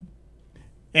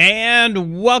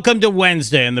And welcome to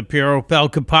Wednesday on the Pure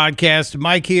Opelka podcast.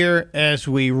 Mike here as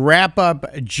we wrap up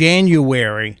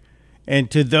January. And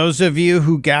to those of you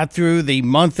who got through the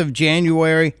month of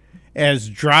January as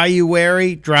dry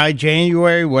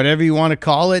January, whatever you want to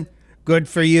call it, good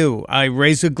for you. I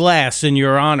raise a glass in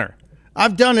your honor.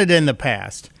 I've done it in the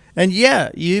past. And yeah,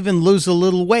 you even lose a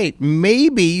little weight.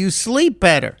 Maybe you sleep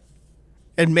better.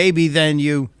 And maybe then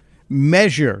you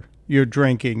measure your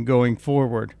drinking going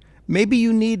forward. Maybe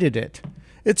you needed it.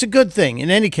 It's a good thing.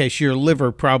 In any case, your liver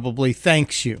probably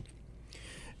thanks you.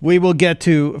 We will get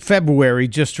to February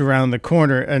just around the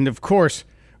corner. And, of course,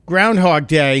 Groundhog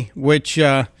Day, which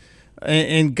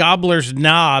in Gobbler's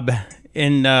Knob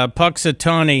in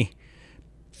Puxatawny,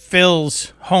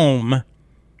 Phil's home,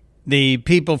 the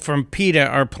people from PETA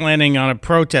are planning on a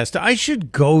protest. I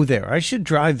should go there. I should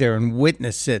drive there and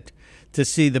witness it to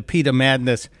see the PETA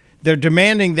madness. They're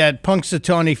demanding that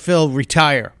Punxsutawney Phil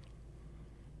retire.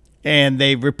 And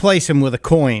they replace him with a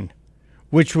coin,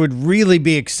 which would really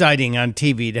be exciting on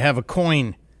TV to have a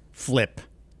coin flip.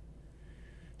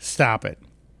 Stop it.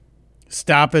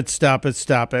 Stop it, stop it,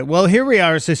 stop it. Well, here we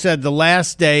are, as I said, the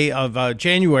last day of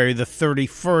January, the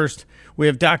 31st. We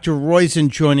have Dr. Roizen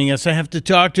joining us. I have to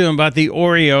talk to him about the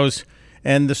Oreos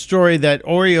and the story that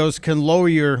Oreos can lower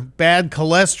your bad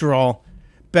cholesterol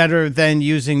better than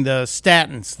using the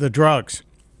statins, the drugs.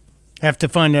 Have to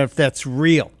find out if that's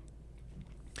real.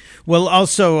 We'll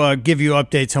also give you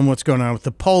updates on what's going on with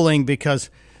the polling,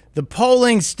 because the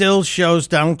polling still shows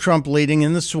Donald Trump leading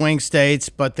in the swing states,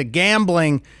 but the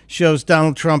gambling shows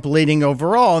Donald Trump leading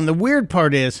overall. And the weird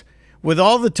part is, with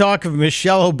all the talk of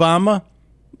Michelle Obama,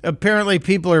 apparently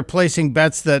people are placing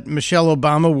bets that Michelle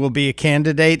Obama will be a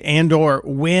candidate and or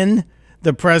win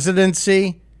the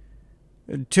presidency.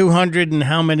 200 and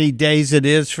how many days it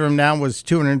is from now was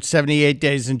 278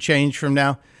 days and change from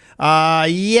now.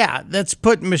 That's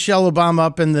put Michelle Obama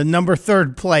up in the number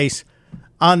 3rd place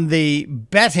on the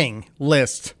betting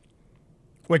list,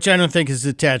 which I don't think is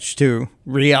attached to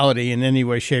reality in any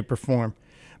way, shape, or form.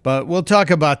 But we'll talk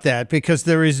about that because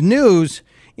there is news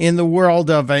in the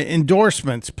world of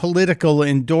endorsements, political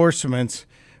endorsements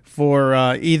for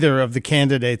either of the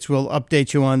candidates. We'll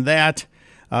update you on that.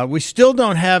 We still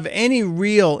don't have any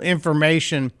real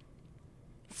information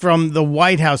from the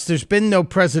White House. There's been no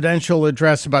presidential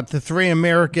address about the 3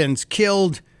 Americans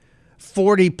killed,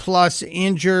 40 plus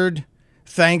injured,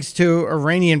 thanks to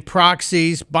Iranian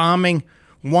proxies bombing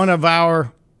one of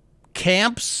our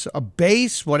camps, a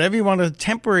base, whatever you want, a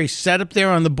temporary setup there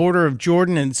on the border of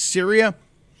Jordan and Syria.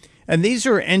 And these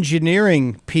are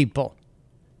engineering people.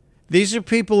 These are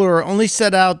people who are only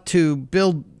set out to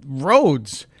build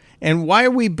roads. And why are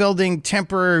we building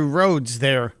temporary roads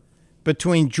there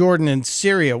between Jordan and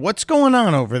Syria? What's going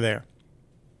on over there?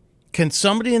 Can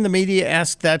somebody in the media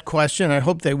ask that question? I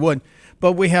hope they would.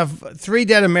 But we have 3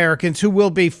 dead Americans who will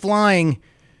be flying.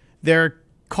 Their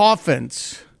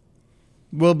coffins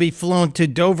will be flown to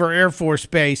Dover Air Force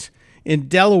Base in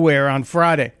Delaware on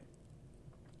Friday.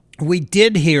 We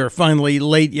did hear finally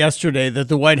late yesterday that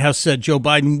the White House said Joe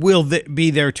Biden will be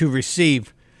there to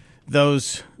receive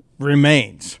those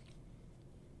remains.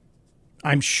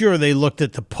 I'm sure they looked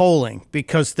at the polling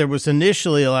because there was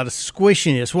initially a lot of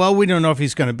squishiness. Well, we don't know if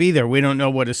he's going to be there. We don't know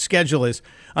what his schedule is.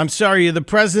 I'm sorry, you're the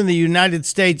president of the United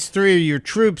States. 3 of your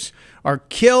troops are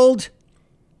killed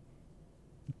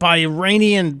by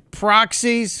Iranian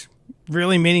proxies,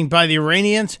 really meaning by the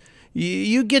Iranians.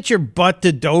 You get your butt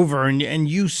to Dover and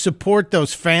you support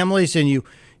those families and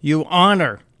you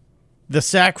honor the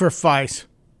sacrifice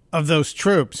of those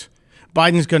troops.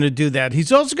 Biden's going to do that.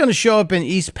 He's also going to show up in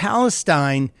East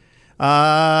Palestine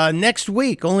next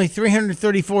week, only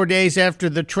 334 days after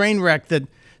the train wreck that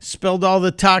spilled all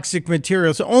the toxic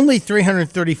materials. Only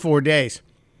 334 days.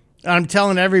 I'm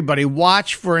telling everybody,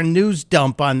 watch for a news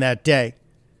dump on that day.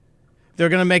 They're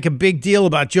going to make a big deal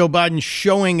about Joe Biden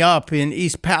showing up in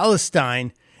East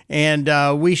Palestine,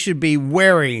 and we should be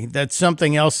wary that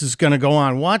something else is going to go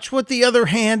on. Watch what the other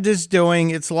hand is doing.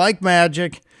 It's like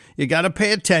magic. You got to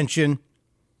pay attention.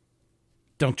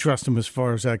 Don't trust him as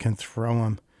far as I can throw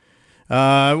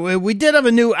him. We did have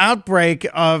a new outbreak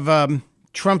of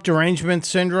Trump derangement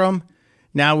syndrome.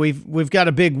 Now we've got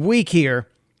a big week here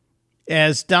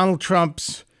as Donald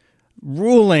Trump's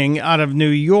ruling out of New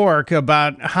York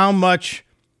about how much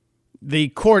the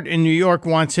court in New York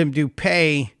wants him to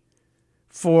pay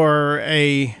for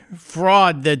a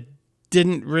fraud that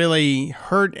didn't really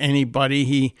hurt anybody.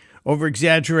 He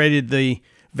over-exaggerated the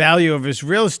value of his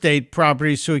real estate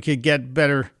properties so he could get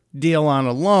better deal on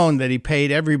a loan that he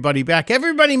paid everybody back.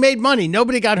 Everybody made money.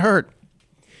 Nobody got hurt.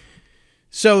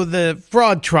 So the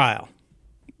fraud trial,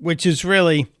 which is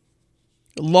really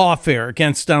lawfare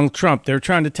against Donald Trump. They're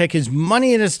trying to take his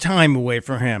money and his time away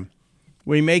from him.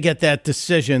 We may get that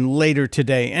decision later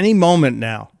today, any moment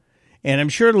now. And I'm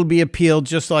sure it'll be appealed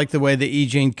just like the way the E.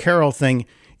 Jean Carroll thing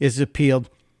is appealed.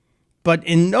 But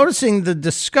in noticing the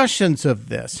discussions of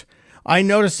this, I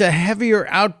noticed a heavier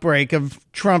outbreak of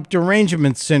Trump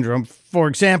derangement syndrome, for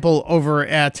example, over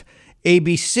at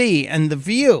ABC and The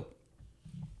View.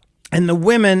 And the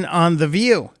women on The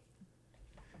View,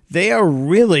 they are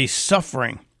really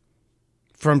suffering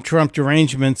from Trump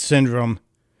derangement syndrome.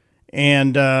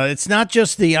 And it's not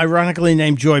just the ironically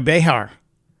named Joy Behar.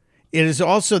 It is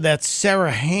also that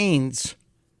Sarah Haynes,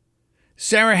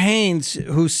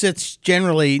 who sits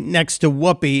generally next to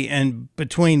Whoopi and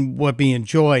between Whoopi and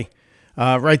Joy,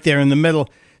 right there in the middle.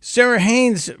 Sarah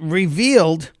Haynes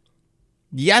revealed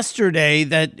yesterday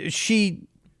that she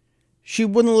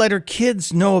wouldn't let her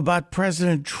kids know about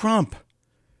President Trump.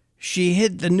 She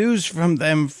hid the news from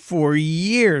them for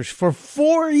years, for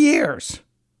 4 years.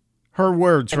 Her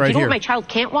words right here. You know what my child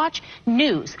can't watch?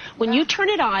 News. When you turn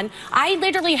it on, I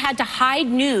literally had to hide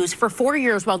news for 4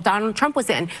 years while Donald Trump was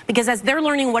in, because as they're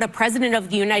learning what a president of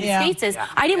the United States is,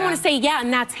 I didn't want to say, yeah,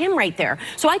 and that's him right there.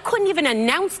 So I couldn't even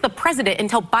announce the president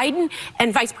until Biden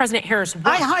and Vice President Harris won.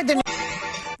 I hide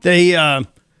the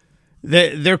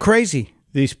They're crazy,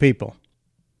 these people.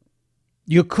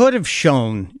 You could have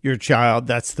shown your child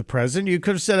that's the president. You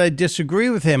could have said, I disagree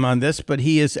with him on this, but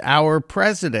he is our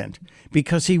president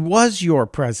because he was your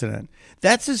president.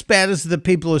 That's as bad as the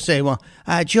people who say, well,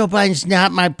 Joe Biden's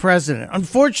not my president.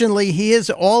 Unfortunately, he is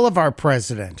all of our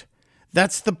president.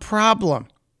 That's the problem.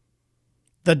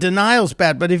 The denial's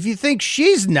bad. But if you think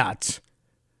she's nuts,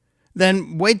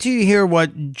 then wait till you hear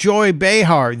what Joy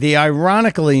Behar, the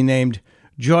ironically named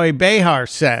Joy Behar,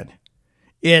 said.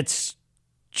 It's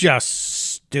just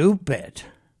stupid.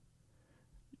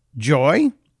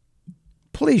 Joy,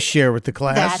 please share with the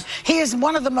class. He is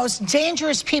one of the most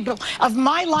dangerous people of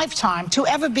my lifetime to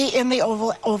ever be in the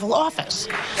Oval Office.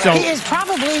 So, he is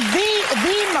probably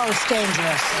the most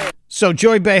dangerous. So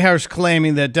Joy Behar's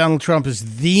claiming that Donald Trump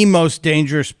is the most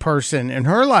dangerous person in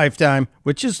her lifetime,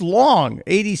 which is long,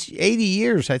 80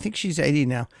 years. I think she's 80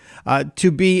 now,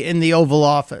 to be in the Oval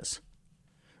Office.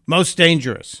 Most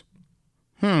dangerous.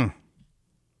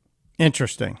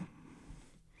 Interesting.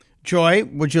 Joy,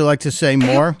 would you like to say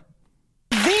more?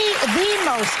 The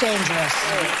most dangerous.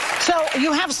 So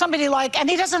you have somebody like, and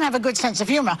he doesn't have a good sense of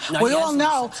humor. No, we all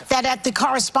know that at the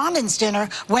correspondence dinner,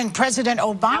 when President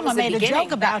Obama made a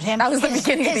joke about him, that was the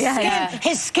beginning of the end.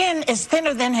 His skin is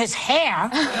thinner than his hair.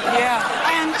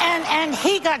 And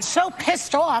he got so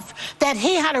pissed off that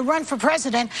he had to run for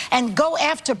president and go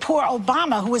after poor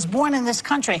Obama, who was born in this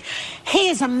country. He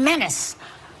is a menace.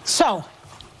 So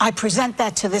I present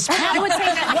that to this panel.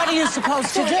 What are you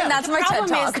supposed to do? That's my TED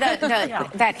Talk. The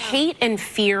problem is that hate and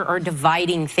fear are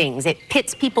dividing things. It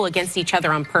pits people against each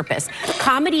other on purpose.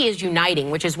 Comedy is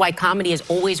uniting, which is why comedy is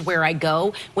always where I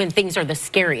go when things are the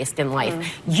scariest in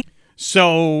life.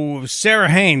 So Sarah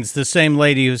Haynes, the same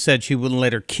lady who said she wouldn't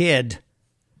let her kid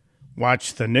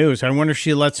watch the news, I wonder if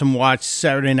she lets him watch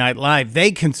Saturday Night Live.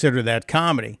 They consider that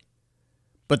comedy.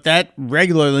 But that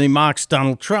regularly mocks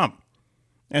Donald Trump.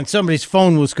 And somebody's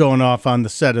phone was going off on the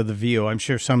set of The View. I'm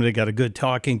sure somebody got a good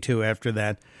talking to after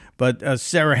that. But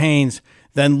Sarah Haynes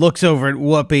then looks over at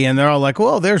Whoopi, and they're all like,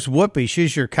 well, there's Whoopi.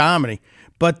 She's your comedy.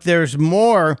 But there's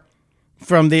more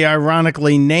from the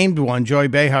ironically named one, Joy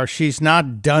Behar. She's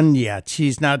not done yet.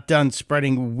 She's not done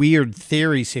spreading weird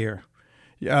theories here.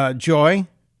 Joy,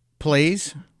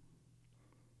 please.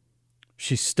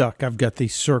 She's stuck. I've got the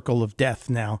circle of death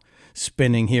now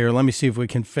spinning here. Let me see if we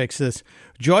can fix this.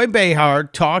 Joy Behar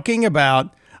talking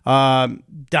about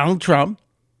Donald Trump,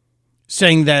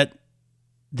 saying that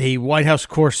the White House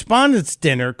Correspondents'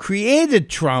 Dinner created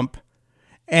Trump,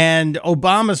 and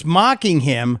Obama's mocking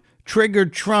him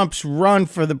triggered Trump's run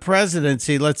for the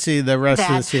presidency. Let's see the rest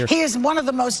of this here. He is one of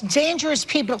the most dangerous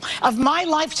people of my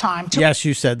lifetime. Yes,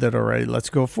 you said that already. Let's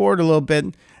go forward a little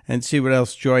bit and see what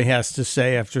else Joy has to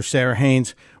say after Sarah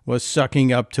Haynes was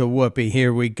sucking up to Whoopi.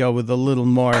 Here we go with a little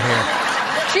more here.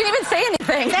 She didn't even say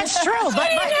anything. That's true. She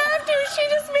didn't have to. She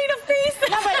just made a face.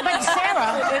 No, but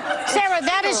Sarah,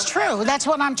 that is true. That's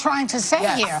what I'm trying to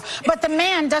say here. But the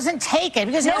man doesn't take it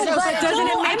because doesn't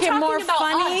it make it more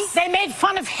funny? They made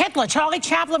fun of Hitler. Charlie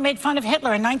Chaplin made fun of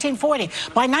Hitler in 1940.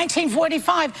 By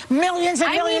 1945, millions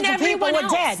and millions of people were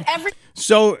dead.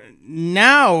 So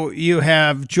now you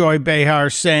have Joy Behar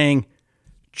saying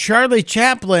Charlie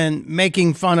Chaplin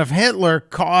making fun of Hitler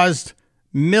caused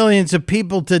millions of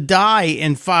people to die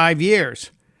in 5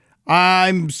 years.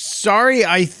 I'm sorry,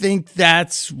 I think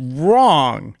that's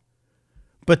wrong.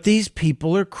 But these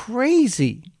people are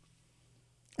crazy.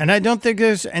 And I don't think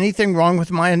there's anything wrong with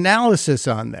my analysis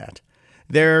on that.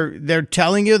 They're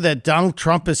telling you that Donald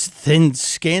Trump is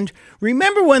thin-skinned.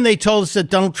 Remember when they told us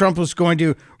that Donald Trump was going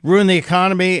to ruin the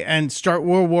economy and start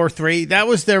World War III? That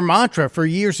was their mantra for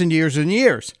years and years and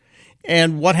years.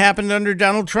 And what happened under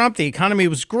Donald Trump? The economy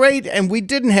was great, and we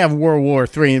didn't have World War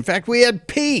III. In fact, we had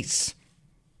peace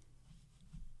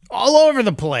all over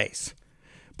the place.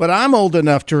 But I'm old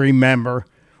enough to remember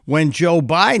when Joe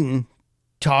Biden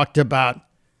talked about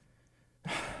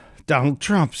Donald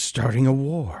Trump starting a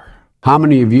war. How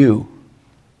many of you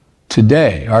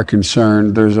today are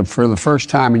concerned there's, for the first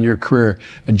time in your career,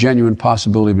 a genuine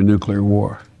possibility of a nuclear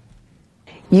war?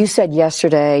 You said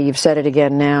yesterday, you've said it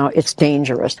again now, it's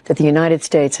dangerous that the United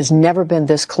States has never been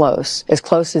this close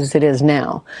as it is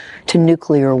now, to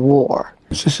nuclear war.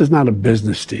 This is not a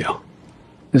business deal.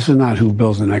 This is not who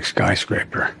builds the next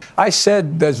skyscraper. I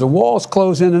said, as the walls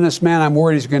close in on this man, I'm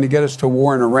worried he's going to get us to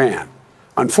war in Iran.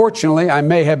 Unfortunately, I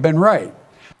may have been right.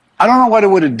 I don't know what it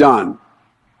would have done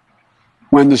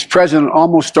when this president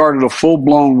almost started a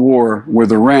full-blown war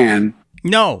with Iran.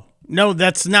 No,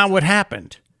 that's not what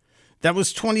happened. That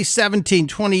was 2017,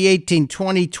 2018,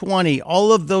 2020.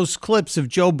 All of those clips of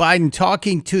Joe Biden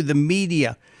talking to the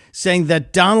media, saying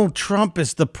that Donald Trump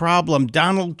is the problem.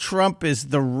 Donald Trump is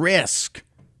the risk.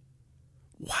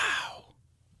 Wow.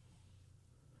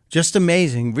 Just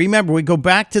amazing. Remember, we go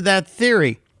back to that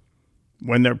theory.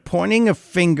 When they're pointing a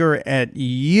finger at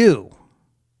you,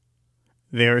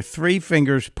 their three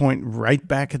fingers point right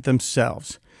back at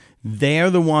themselves. They're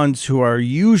the ones who are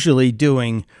usually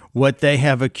doing what they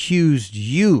have accused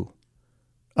you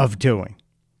of doing.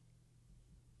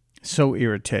 So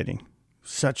irritating.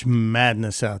 Such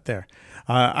madness out there.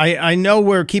 I know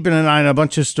we're keeping an eye on a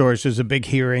bunch of stories. There's a big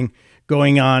hearing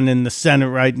going on in the Senate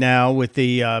right now with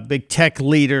the big tech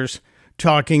leaders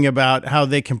talking about how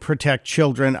they can protect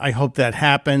children. I hope that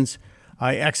happens.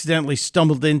 I accidentally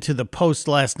stumbled into the post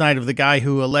last night of the guy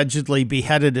who allegedly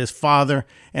beheaded his father,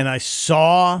 and I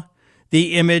saw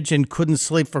the image and couldn't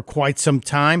sleep for quite some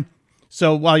time.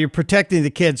 So while you're protecting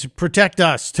the kids, protect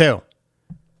us too.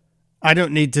 I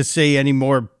don't need to see any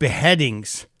more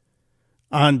beheadings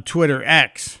on Twitter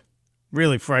X.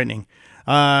 Really frightening.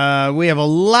 We have a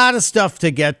lot of stuff to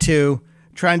get to.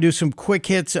 Try and do some quick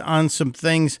hits on some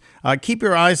things. Keep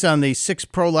your eyes on the 6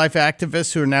 pro-life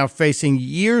activists who are now facing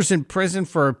years in prison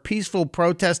for a peaceful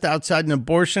protest outside an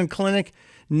abortion clinic.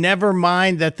 Never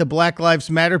mind that the Black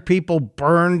Lives Matter people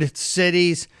burned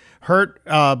cities, hurt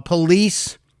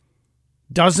police.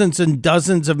 Dozens and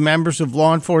dozens of members of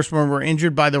law enforcement were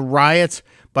injured by the riots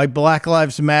by Black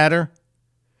Lives Matter.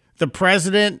 The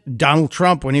president, Donald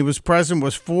Trump, when he was president,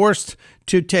 was forced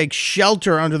to take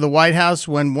shelter under the White House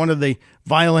when one of the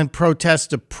violent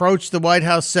protests approached the White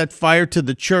House, set fire to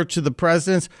the church of the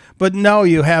presidents. But no,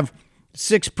 you have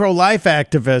 6 pro-life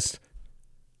activists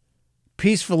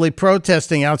peacefully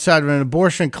protesting outside of an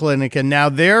abortion clinic, and now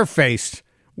they're faced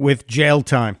with jail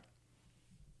time.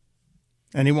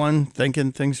 Anyone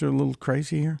thinking things are a little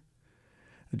crazy here?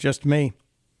 Just me.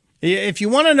 If you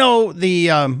want to know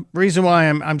the reason why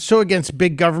I'm so against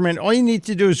big government, all you need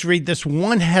to do is read this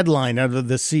one headline out of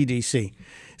the CDC.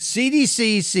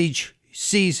 CDC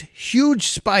sees huge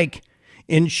spike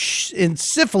in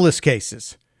syphilis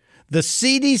cases. The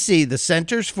CDC, the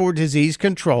Centers for Disease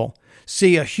Control,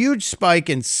 see a huge spike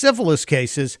in syphilis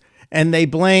cases, and they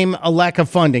blame a lack of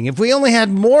funding. If we only had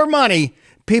more money,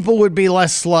 people would be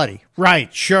less slutty.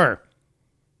 Right, sure.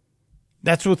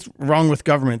 That's what's wrong with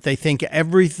government. They think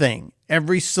everything,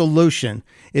 every solution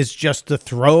is just to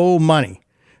throw money.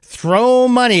 Throw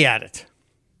money at it.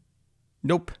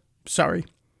 Nope. Sorry.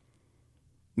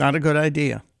 Not a good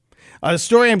idea. A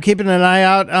story I'm keeping an eye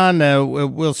out on.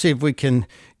 We'll see if we can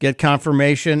get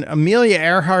confirmation. Amelia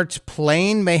Earhart's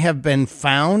plane may have been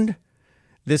found.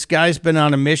 This guy's been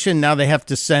on a mission. Now they have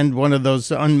to send one of those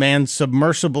unmanned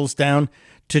submersibles down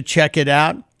to check it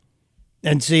out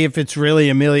and see if it's really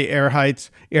Amelia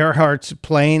Earhart's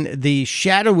plane. The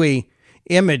shadowy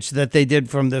image that they did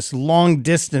from this long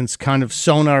distance kind of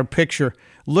sonar picture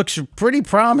looks pretty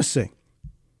promising.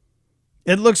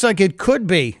 It looks like it could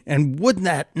be, and wouldn't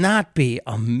that not be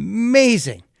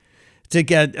amazing to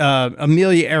get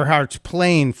Amelia Earhart's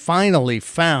plane finally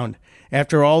found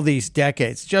after all these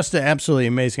decades? Just absolutely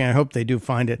amazing. I hope they do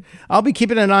find it. I'll be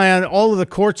keeping an eye on all of the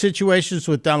court situations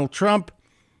with Donald Trump.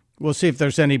 We'll see if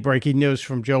there's any breaking news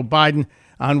from Joe Biden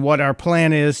on what our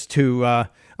plan is to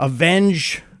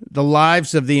avenge the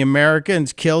lives of the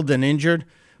Americans killed and injured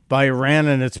by Iran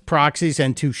and its proxies,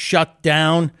 and to shut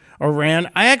down Iran.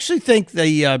 I actually think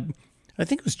I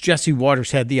think it was Jesse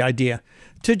Waters had the idea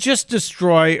to just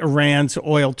destroy Iran's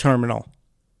oil terminal.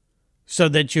 so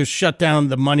that you shut down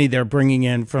the money they're bringing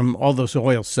in from all those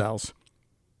oil sales,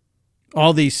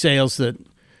 all these sales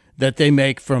that they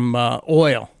make from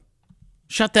oil.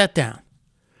 Shut that down.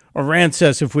 Iran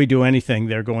says if we do anything,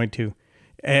 they're going to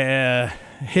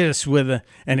hit us with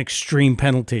an extreme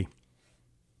penalty.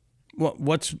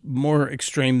 What's more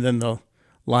extreme than the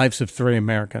lives of 3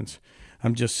 Americans?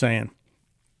 I'm just saying.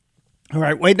 All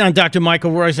right, waiting on Dr.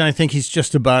 Michael Roizen. I think he's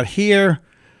just about here.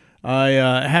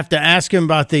 I have to ask him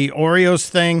about the Oreos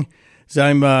thing. So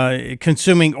I'm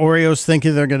consuming Oreos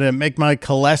thinking they're going to make my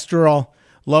cholesterol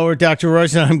lower. Dr.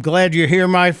 Roizen, I'm glad you're here,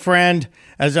 my friend,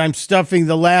 as I'm stuffing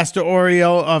the last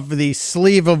Oreo of the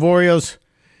sleeve of Oreos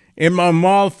in my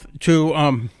mouth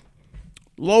to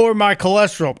lower my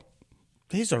cholesterol.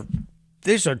 These are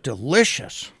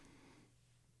delicious.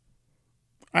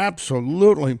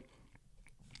 Absolutely.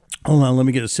 Hold on, let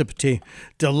me get a sip of tea.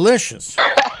 Delicious.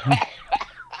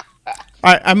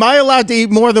 All right, am I allowed to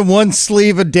eat more than one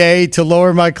sleeve a day to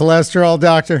lower my cholesterol,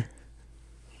 doctor?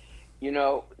 You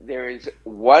know, there is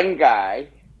one guy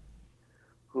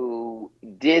who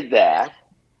did that.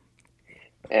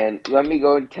 And let me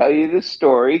go and tell you the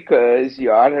story because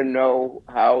you ought to know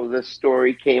how the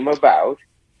story came about.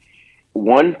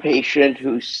 One patient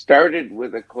who started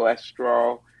with a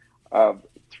cholesterol of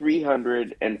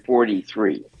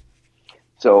 343.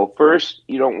 So first,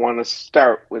 you don't want to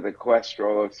start with a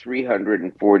cholesterol of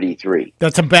 343.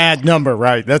 That's a bad number,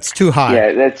 right? That's too high.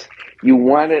 Yeah, you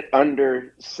want it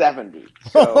under 70.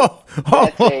 So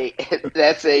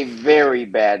that's a very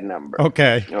bad number.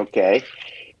 Okay.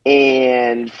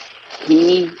 And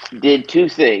he did two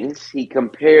things. He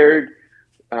compared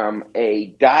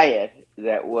a diet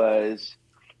that was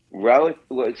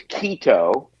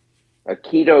keto, a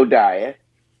keto diet,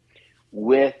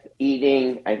 with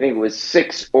eating, I think it was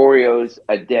 6 Oreos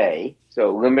a day, so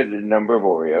a limited number of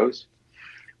Oreos,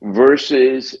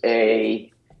 versus a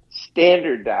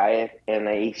standard diet and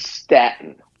a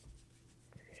statin.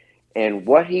 And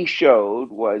what he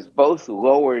showed was both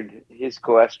lowered his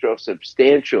cholesterol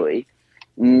substantially.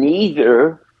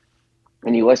 Neither,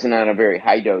 and he wasn't on a very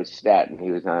high dose statin,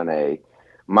 he was on a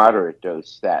moderate dose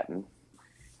statin,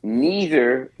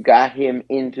 neither got him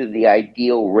into the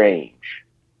ideal range.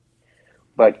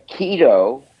 But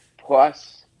keto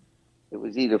plus, it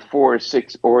was either 4 or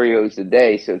 6 Oreos a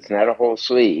day, so it's not a whole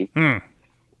sleeve,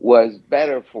 was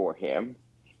better for him.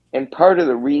 And part of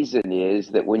the reason is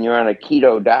that when you're on a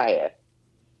keto diet,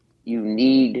 you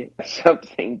need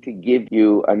something to give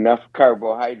you enough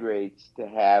carbohydrates to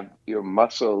have your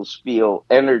muscles feel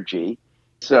energy.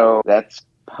 So that's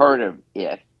part of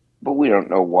it, but we don't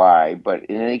know why. But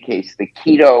in any case, the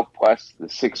keto plus the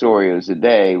 6 Oreos a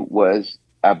day was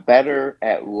better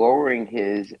at lowering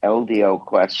his LDL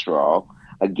cholesterol.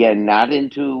 Again, not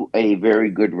into a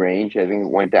very good range. I think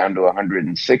it went down to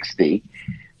 160.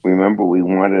 Remember, we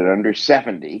wanted under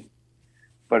 70.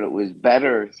 But it was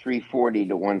better 340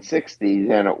 to 160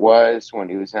 than it was when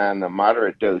he was on the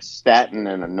moderate dose statin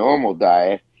and a normal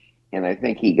diet. And I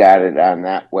think he got it on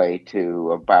that way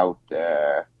to about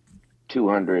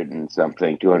 200 and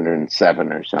something,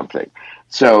 207 or something.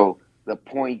 So the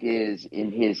point is,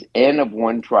 in his N of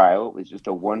 1 trial, it was just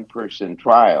a 1-person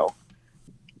trial,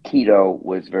 keto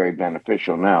was very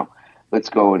beneficial. Now, let's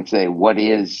go and say what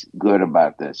is good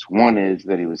about this. One is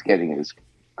that he was getting his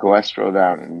cholesterol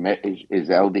down and his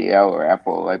LDL or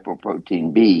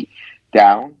apolipoprotein B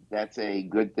down. That's a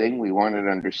good thing. We want it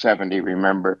under 70,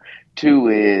 remember. 2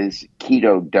 is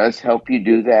keto does help you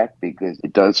do that because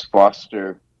it does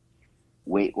foster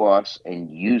weight loss and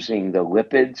using the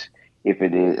lipids, if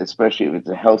it is, especially if it's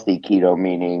a healthy keto,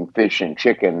 meaning fish and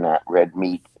chicken, not red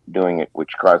meat, doing it,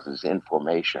 which causes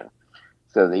inflammation.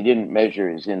 So they didn't measure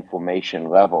his inflammation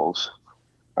levels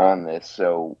on this,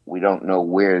 so we don't know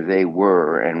where they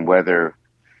were and whether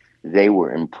they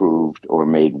were improved or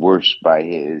made worse by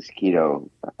his keto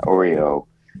Oreo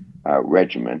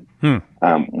regimen,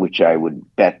 which I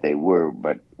would bet they were,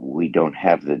 but we don't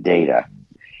have the data.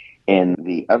 And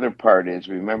the other part is,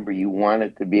 remember, you want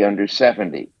it to be under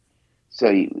 70. So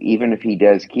even if he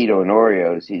does keto and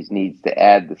Oreos, he needs to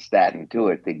add the statin to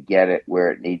it to get it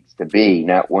where it needs to be,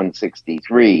 not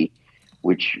 163,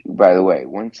 which, by the way,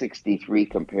 163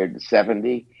 compared to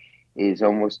 70 is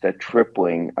almost a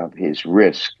tripling of his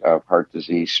risk of heart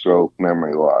disease, stroke,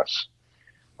 memory loss.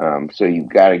 So you've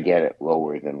got to get it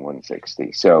lower than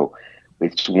 160. So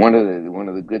it's one of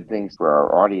the good things for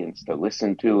our audience to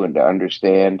listen to and to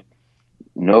understand.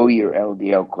 Know your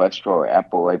LDL cholesterol or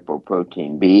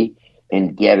apolipoprotein B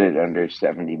and get it under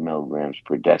 70 milligrams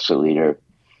per deciliter.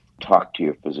 Talk to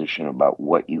your physician about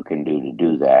what you can do to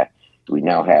do that. We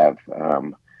now have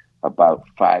about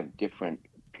 5 different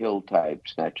pill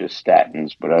types, not just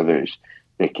statins, but others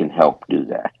that can help do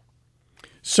that.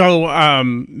 So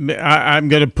I'm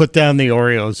going to put down the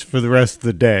Oreos for the rest of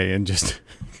the day and just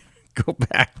go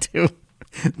back to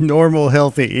normal,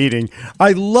 healthy eating.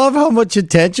 I love how much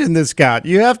attention this got.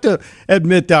 You have to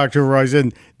admit, Dr.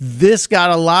 Roizen, this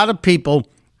got a lot of people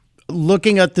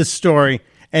looking at the story,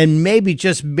 and maybe,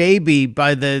 just maybe,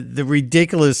 by the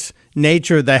ridiculous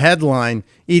nature of the headline,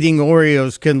 eating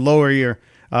Oreos can lower your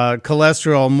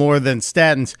cholesterol more than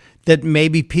statins, that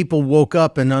maybe people woke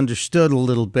up and understood a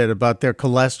little bit about their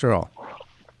cholesterol.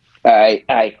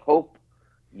 I hope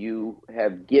you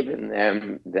have given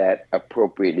them that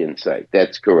appropriate insight.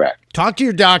 That's correct. Talk to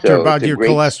your doctor about your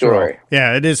cholesterol. Story.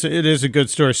 Yeah, it is a good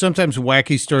story. Sometimes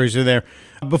wacky stories are there.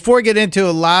 Before I get into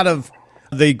a lot of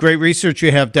the great research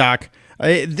you have, Doc,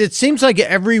 it seems like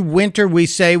every winter we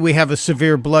say we have a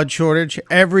severe blood shortage,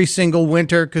 every single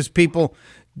winter, because people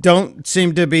don't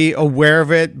seem to be aware of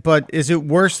it. But is it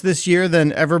worse this year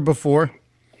than ever before?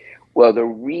 Well, the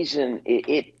reason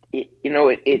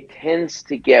it tends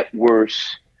to get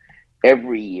worse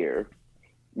every year.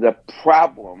 The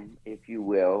problem, if you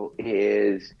will,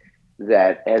 is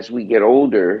that as we get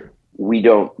older, we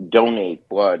don't donate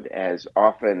blood as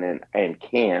often and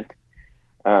can't,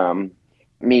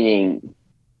 meaning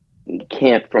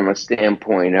can't from a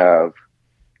standpoint of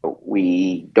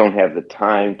we don't have the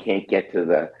time, can't get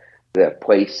to the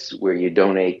place where you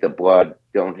donate the blood,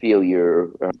 don't feel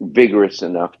you're vigorous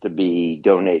enough to be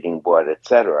donating blood,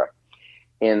 etc.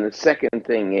 And the second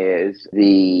thing is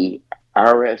the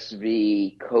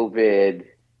RSV, COVID,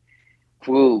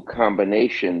 flu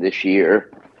combination this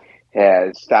year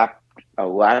has stopped a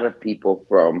lot of people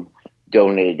from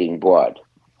donating blood,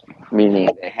 meaning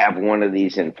they have one of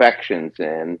these infections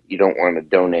and you don't want to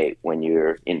donate when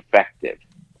you're infected.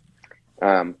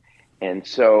 And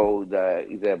so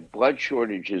the blood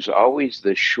shortage is always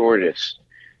the shortest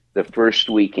the first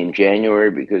week in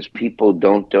January because people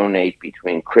don't donate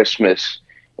between Christmas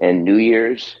and New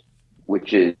Year's,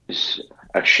 which is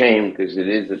a shame because it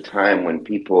is a time when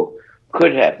people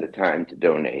could have the time to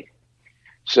donate.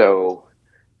 So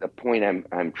the point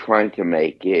I'm trying to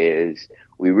make is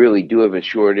we really do have a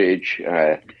shortage.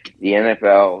 The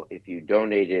NFL, if you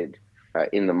donated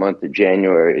in the month of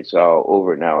January, it's all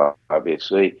over now,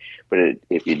 obviously. But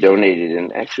if you donated,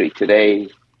 and actually today,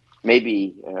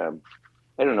 maybe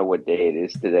I don't know what day it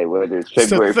is today, whether it's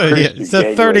February 1st or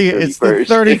January 31st. It's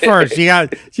the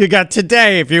 31st. You got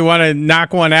today if you want to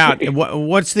knock one out.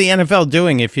 What's the NFL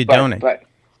doing if you donate? But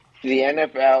the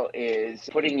NFL is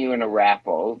putting you in a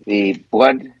raffle. The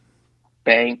blood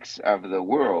banks of the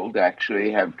world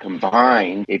actually have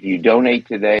combined. If you donate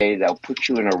today, they'll put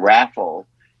you in a raffle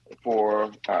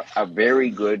for a very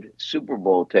good Super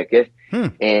Bowl ticket,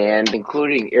 and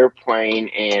including airplane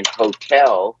and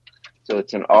hotel. So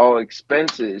it's an all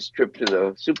expenses trip to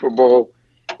the Super Bowl.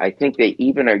 I think they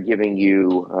even are giving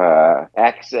you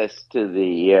access to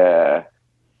the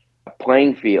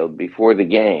playing field before the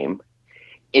game.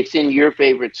 It's in your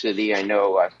favorite city, I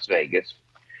know, Las Vegas.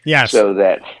 Yes. So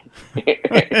that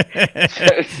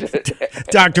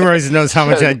Dr. Roizen knows how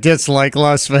much I dislike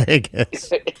Las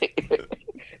Vegas.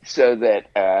 So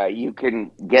that you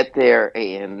can get there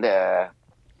and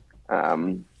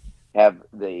have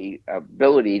the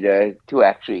ability to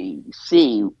actually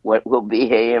see what will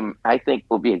be I think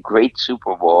will be a great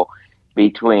Super Bowl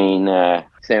between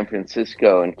San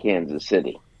Francisco and Kansas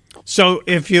City. So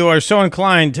if you are so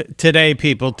inclined today,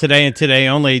 people, today and today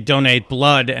only, donate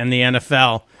blood, and the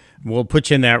NFL will put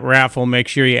you in that raffle. Make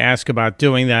sure you ask about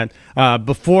doing that.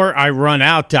 Before I run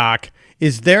out, Doc,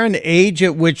 is there an age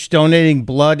at which donating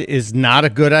blood is not a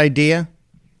good idea?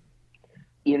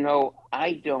 You know,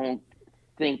 I don't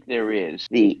think there is.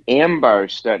 The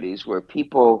AMBAR studies where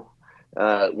people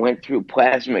went through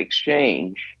plasma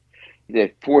exchange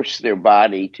that forced their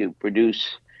body to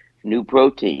produce new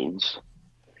proteins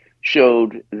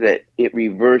showed that it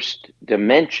reversed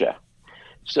dementia.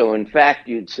 So in fact,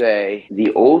 you'd say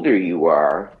the older you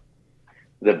are,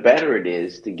 the better it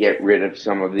is to get rid of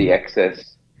some of the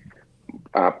excess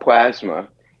plasma.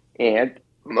 And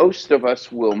most of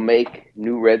us will make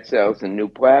new red cells and new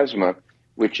plasma,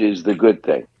 which is the good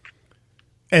thing.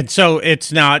 And so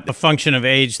it's not a function of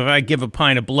age. If I give a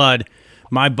pint of blood,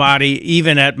 my body,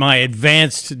 even at my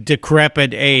advanced,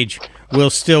 decrepit age,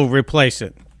 will still replace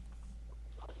it.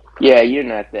 Yeah, you're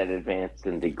not that advanced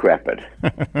and decrepit.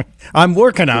 I'm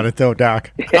working on it, though, Doc.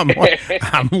 I'm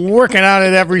working on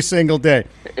it every single day.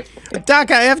 Doc,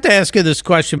 I have to ask you this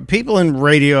question. People in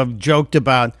radio have joked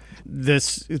about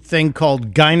this thing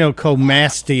called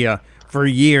gynecomastia for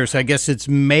years. I guess it's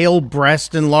male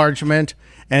breast enlargement.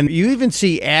 And you even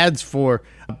see ads for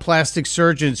plastic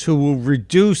surgeons who will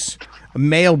reduce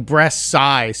male breast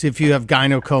size if you have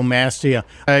gynecomastia.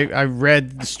 I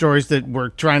read stories that were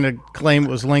trying to claim it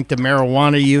was linked to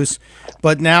marijuana use,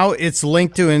 but now it's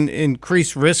linked to an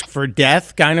increased risk for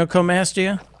death,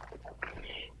 gynecomastia?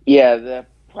 Yeah, the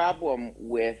problem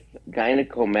with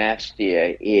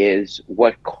gynecomastia is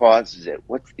what causes it.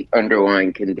 What's the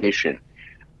underlying condition?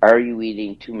 Are you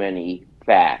eating too many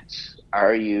fats?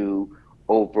 Are you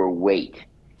overweight?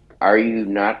 Are you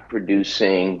not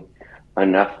producing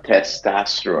enough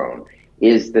testosterone?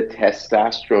 Is the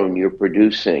testosterone you're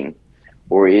producing,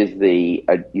 or is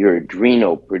your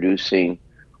adrenal producing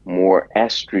more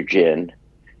estrogen?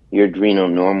 Your adrenal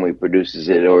normally produces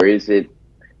it, or is it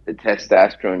the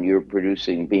testosterone you're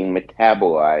producing being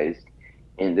metabolized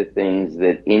into things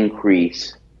that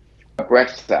increase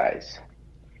breast size?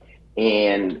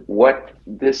 And what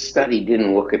this study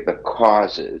didn't look at the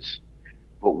causes,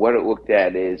 but what it looked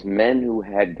at is men who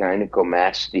had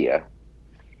gynecomastia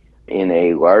in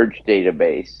a large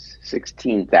database,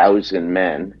 16,000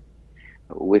 men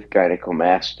with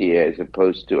gynecomastia, as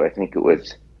opposed to, I think it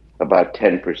was about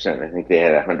 10%. I think they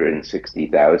had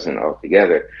 160,000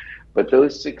 altogether. But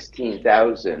those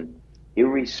 16,000,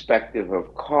 irrespective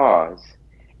of cause,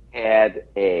 had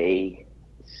a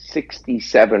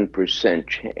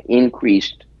 67%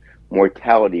 increased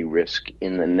mortality risk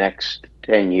in the next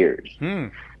 10 years.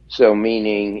 So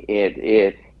meaning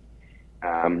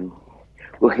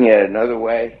looking at it another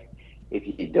way, if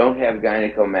you don't have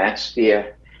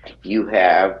gynecomastia, you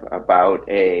have about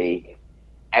a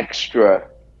extra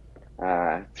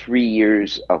 3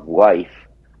 years of life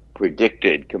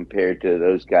predicted compared to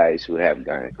those guys who have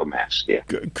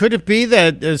gynecomastia. Could it be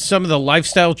that some of the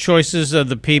lifestyle choices of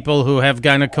the people who have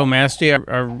gynecomastia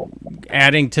are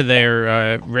adding to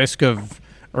their risk of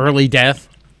early death?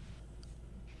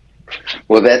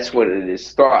 Well, that's what it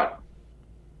is thought.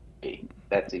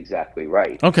 That's exactly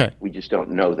right. Okay. We just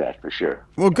don't know that for sure.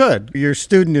 Well, good. Your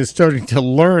student is starting to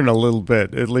learn a little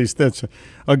bit. At least that's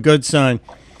a good sign.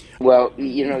 Well,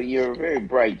 you're a very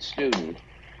bright student,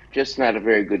 just not a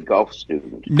very good golf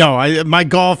student. No, my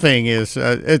golfing is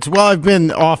I've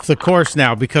been off the course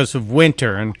now because of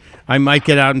winter, and I might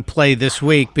get out and play this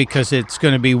week because it's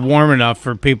going to be warm enough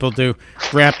for people to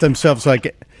wrap themselves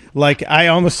like I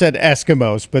almost said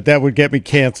Eskimos, but that would get me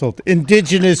canceled.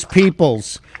 Indigenous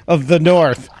peoples of the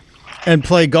North, and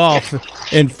play golf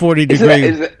in 40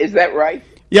 degrees. Is that right?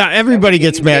 Yeah, everybody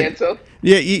gets mad. Canceled?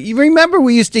 Yeah, you remember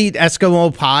we used to eat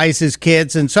Eskimo pies as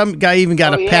kids, and some guy even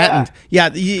got a patent. Yeah,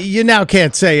 you now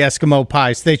can't say Eskimo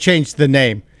pies. They changed the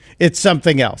name. It's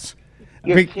something else.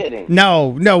 You're kidding. No,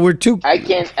 we're too. I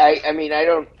can't. I mean,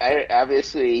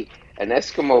 obviously, an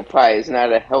Eskimo pie is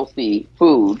not a healthy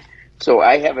food, so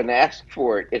I haven't asked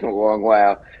for it in a long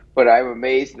while. But I'm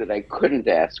amazed that I couldn't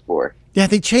ask for it. Yeah,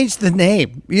 they changed the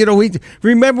name. We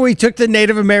took the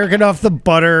Native American off the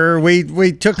butter.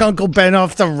 We took Uncle Ben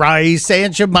off the rice.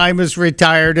 Aunt Jemima's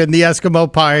retired, and the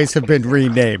Eskimo pies have been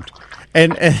renamed.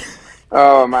 And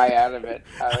oh, am I out of it?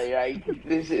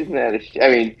 This isn't that.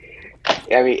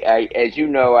 As you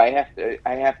know, I have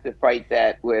to fight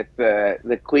that with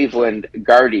the Cleveland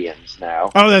Guardians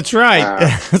now. Oh, that's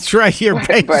right. That's right. Your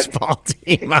baseball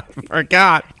team. I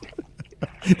forgot.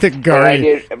 The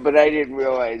Guardian. But I didn't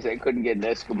realize I couldn't get an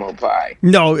Eskimo pie.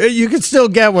 No, you can still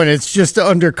get one. It's just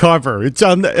undercover. It's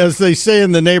on, as they say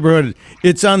in the neighborhood,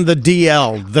 it's on the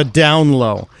DL, the down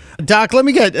low. Doc, let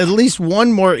me get at least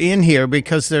one more in here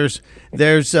because there's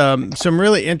some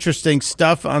really interesting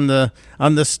stuff on the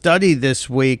study this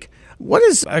week. What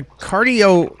is a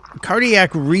cardiac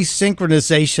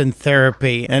resynchronization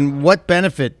therapy, and what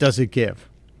benefit does it give?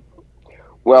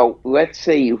 Well, let's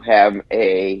say you have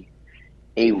a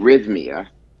arrhythmia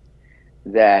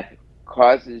that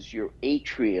causes your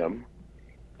atrium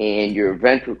and your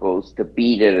ventricles to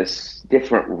beat at a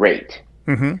different rate.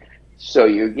 Mm-hmm. So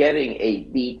you're getting a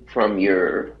beat from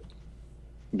your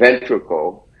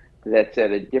ventricle that's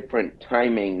at a different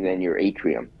timing than your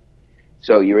atrium.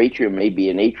 So your atrium may be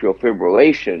in atrial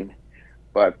fibrillation,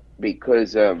 but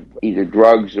because of either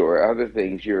drugs or other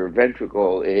things, your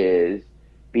ventricle is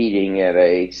beating at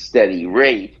a steady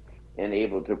rate and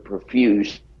able to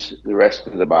perfuse the rest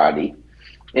of the body,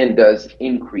 and does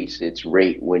increase its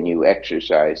rate when you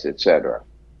exercise, etc.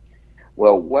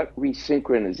 Well, what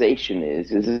resynchronization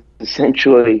is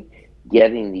essentially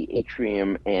getting the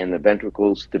atrium and the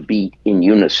ventricles to beat in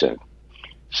unison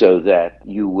so that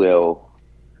you will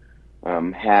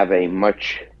have a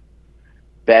much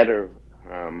better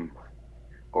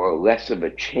or less of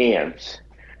a chance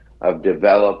of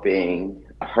developing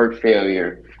heart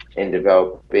failure and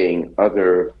developing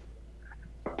other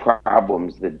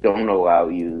problems that don't allow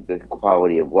you the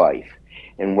quality of life.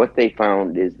 And what they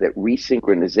found is that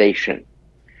resynchronization,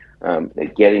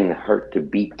 that getting the heart to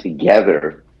beat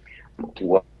together,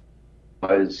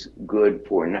 was good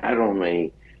for not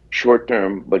only short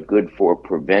term, but good for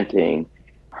preventing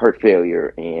heart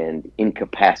failure and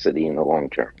incapacity in the long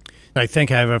term. I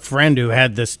think I have a friend who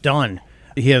had this done.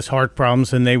 He has heart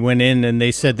problems, and they went in and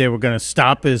they said they were going to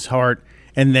stop his heart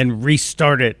and then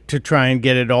restart it to try and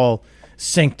get it all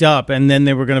synced up. And then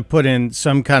they were going to put in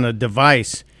some kind of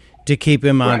device to keep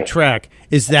him on track.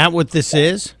 Is that what this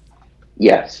is?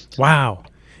 Yes. Wow.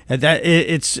 And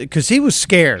it's because he was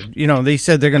scared. You know, they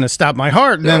said they're going to stop my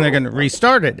heart and then they're going to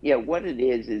restart it. Yeah, what it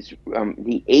is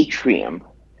the atrium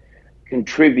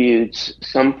contributes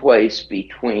someplace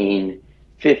between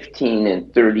 15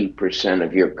 and 30%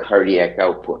 of your cardiac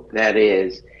output. That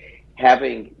is,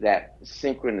 having that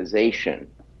synchronization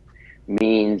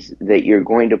means that you're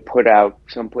going to put out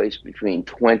someplace between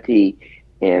 20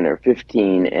 and or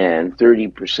 15 and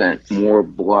 30% more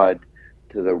blood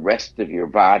to the rest of your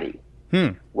body.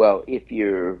 Well, if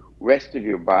your rest of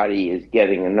your body is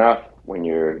getting enough when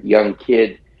you're a young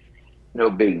kid, no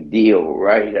big deal,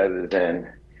 right? Other than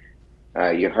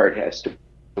your heart has to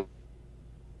go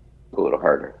a little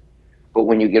harder. But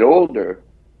when you get older,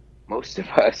 most of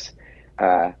us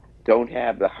don't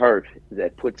have the heart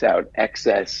that puts out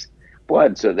excess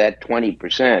blood. So that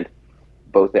 20%,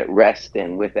 both at rest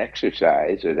and with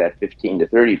exercise, or that 15 to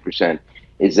 30%,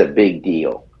 is a big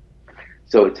deal.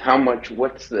 So it's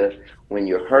when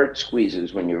your heart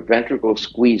squeezes, when your ventricle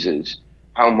squeezes,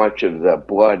 how much of the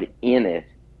blood in it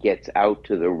gets out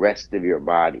to the rest of your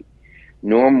body.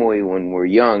 Normally, when we're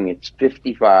young, it's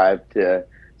 55 to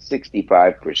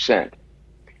 65%.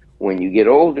 When you get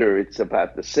older, it's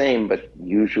about the same, but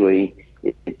usually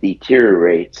it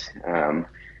deteriorates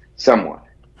somewhat.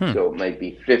 So it might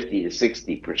be 50 to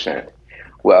 60%.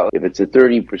 Well, if it's a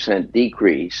 30%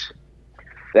 decrease,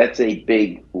 that's a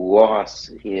big loss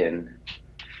in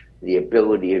the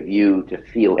ability of you to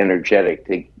feel energetic,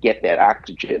 to get that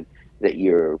oxygen that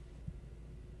you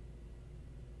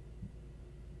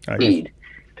need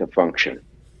to function.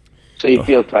 So you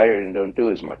feel tired and don't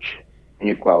do as much, and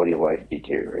your quality of life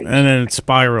deteriorates. And then it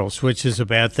spirals, which is a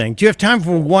bad thing. Do you have time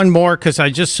for one more? Because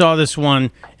I just saw this one,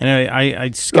 and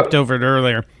I skipped over it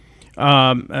earlier.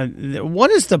 What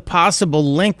is the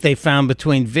possible link they found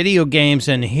between video games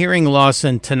and hearing loss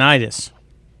and tinnitus?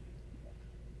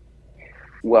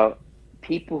 Well,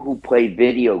 people who play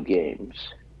video games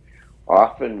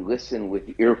often listen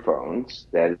with earphones.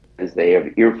 That is, they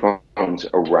have earphones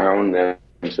around them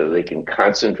so they can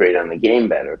concentrate on the game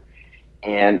better.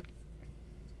 And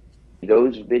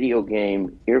those video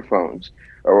game earphones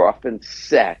are often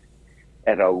set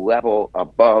at a level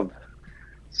above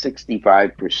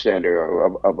 65% or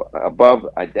above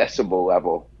a decibel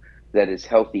level that is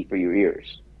healthy for your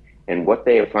ears. And what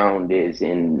they have found is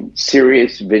in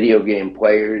serious video game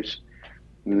players,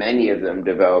 many of them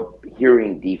develop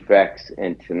hearing defects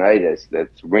and tinnitus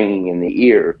that's ringing in the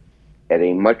ear at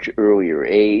a much earlier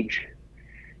age.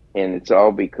 And it's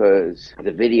all because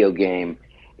the video game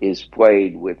is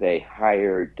played with a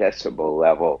higher decibel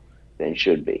level than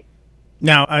should be.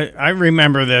 Now, I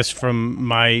remember this from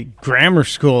my grammar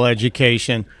school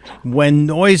education. When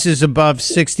noise is above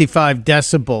 65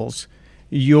 decibels,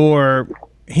 your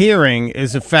hearing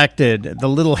is affected. The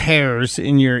little hairs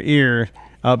in your ear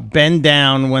bend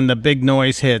down when the big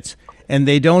noise hits, and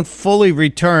they don't fully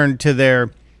return to their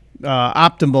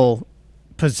optimal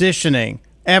positioning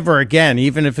ever again,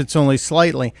 even if it's only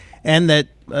slightly. And that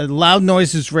loud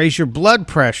noises raise your blood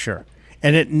pressure,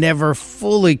 and it never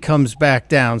fully comes back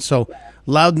down. So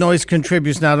loud noise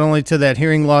contributes not only to that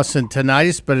hearing loss and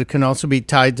tinnitus, but it can also be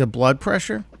tied to blood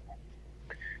pressure?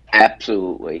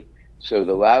 Absolutely. So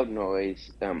the loud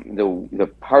noise,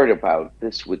 the part about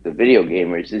this with the video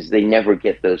gamers is they never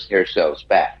get those hair cells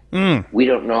back. We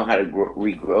don't know how to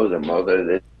regrow them, although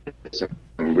there's some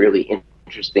really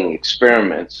interesting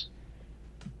experiments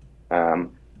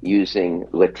using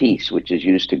lattice, which is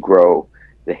used to grow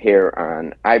the hair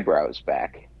on eyebrows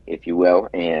back, if you will.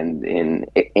 And in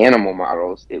animal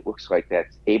models, it looks like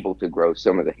that's able to grow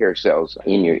some of the hair cells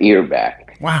in your ear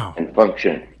back. Wow. And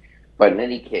function. But in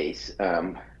any case,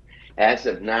 as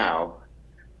of now,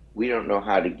 we don't know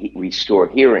how to restore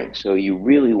hearing. So you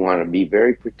really want to be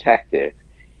very protective.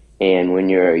 And when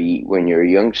you're a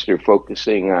youngster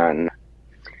focusing on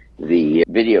the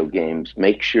video games,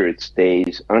 make sure it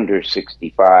stays under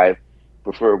 65,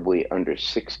 preferably under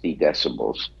 60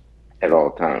 decibels at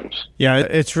all times. Yeah,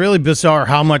 it's really bizarre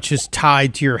how much is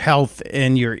tied to your health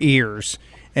and your ears.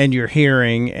 and your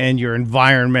hearing and your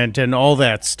environment and all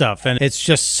that stuff. And it's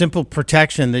just simple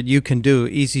protection that you can do,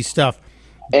 easy stuff.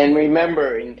 And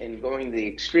remember, in going to the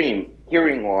extreme,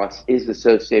 hearing loss is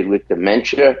associated with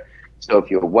dementia. So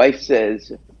if your wife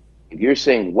says, if you're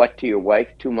saying what to your wife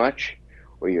too much,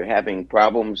 or you're having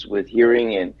problems with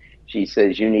hearing and she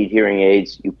says you need hearing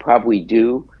aids, you probably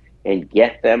do, and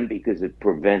get them because it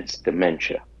prevents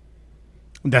dementia.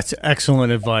 That's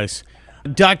excellent advice.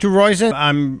 Dr. Roizen,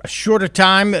 I'm short of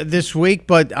time this week,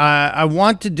 but I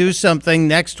want to do something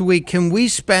next week. Can we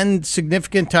spend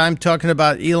significant time talking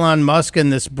about Elon Musk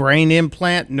and this brain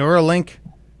implant, Neuralink?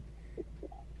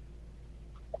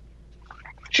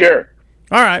 Sure.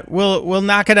 All right, we'll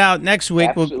knock it out next week.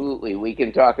 Absolutely, we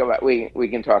can talk about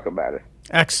it.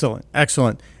 Excellent,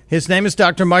 excellent. His name is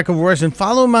Dr. Michael Roizen.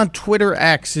 Follow him on Twitter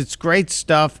X. It's great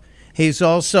stuff. He's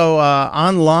also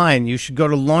online. You should go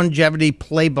to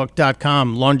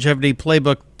longevityplaybook.com,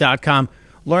 longevityplaybook.com.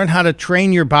 Learn how to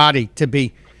train your body to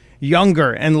be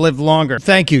younger and live longer.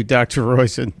 Thank you, Dr.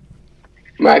 Roizen.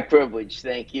 My privilege.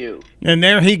 Thank you. And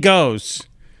there he goes.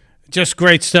 Just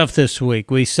great stuff this week.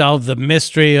 We solved the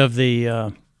mystery of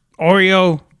the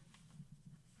Oreo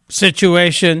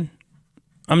situation.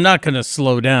 I'm not going to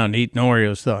slow down eating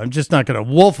Oreos, though. I'm just not going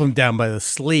to wolf them down by the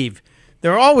sleeve.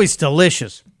 They're always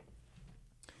delicious.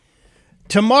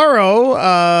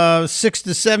 Tomorrow, 6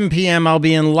 to 7 p.m., I'll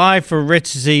be in live for Rich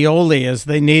Zioli as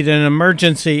they need an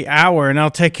emergency hour, and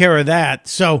I'll take care of that.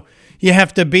 So you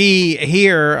have to be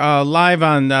here live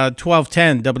on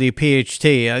 1210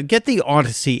 WPHT. Get the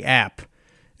Odyssey app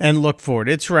and look for it.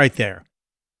 It's right there.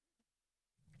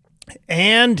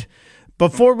 And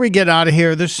before we get out of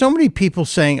here, there's so many people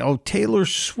saying, oh, Taylor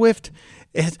Swift,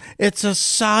 it's a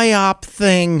PSYOP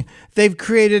thing. They've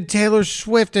created Taylor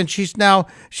Swift, and she's going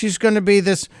to be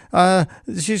this,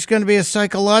 she's going to be a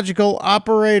psychological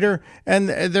operator, and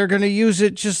they're going to use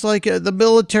it just like the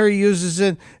military uses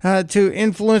it to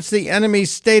influence the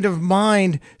enemy's state of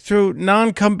mind through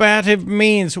non-combative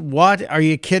means. What? Are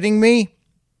you kidding me?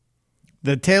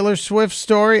 The Taylor Swift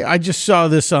story? I just saw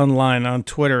this online on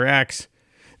Twitter X.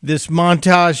 This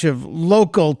montage of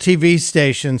local TV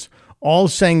stations all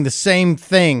saying the same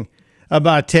thing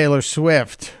about Taylor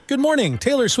Swift. Good morning.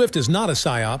 Taylor Swift is not a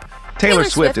PSYOP. Taylor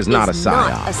Swift is not a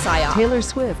PSYOP. Taylor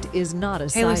Swift is not a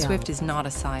PSYOP. Taylor Swift is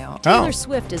not a PSYOP. Taylor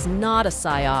Swift is not a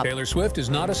PSYOP. Taylor Swift is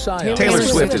not a PSYOP. Taylor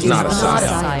Swift is not a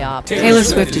PSYOP. Taylor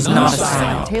Swift is not a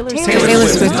PSYOP. Taylor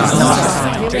Swift is not a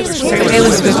PSYOP. Taylor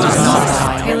Swift is not a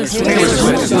PSYOP. Taylor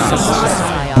Swift is not a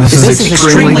PSYOP. This is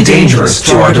extremely dangerous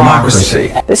to our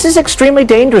democracy. This is extremely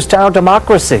dangerous to our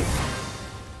democracy.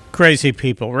 Crazy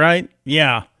people, right?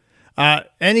 Yeah.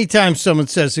 Anytime someone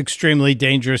says extremely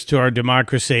dangerous to our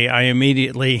democracy, I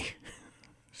immediately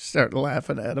start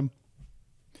laughing at them.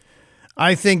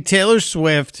 I think Taylor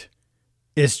Swift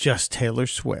is just Taylor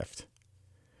Swift.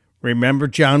 Remember,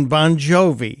 John Bon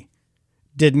Jovi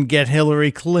didn't get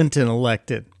Hillary Clinton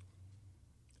elected,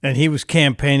 and he was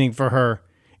campaigning for her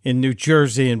in New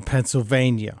Jersey and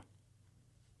Pennsylvania.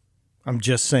 I'm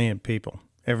just saying, people.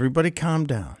 Everybody calm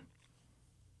down.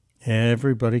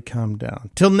 Everybody calm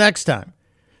down. Till next time,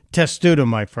 testudo,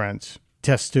 my friends.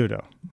 Testudo.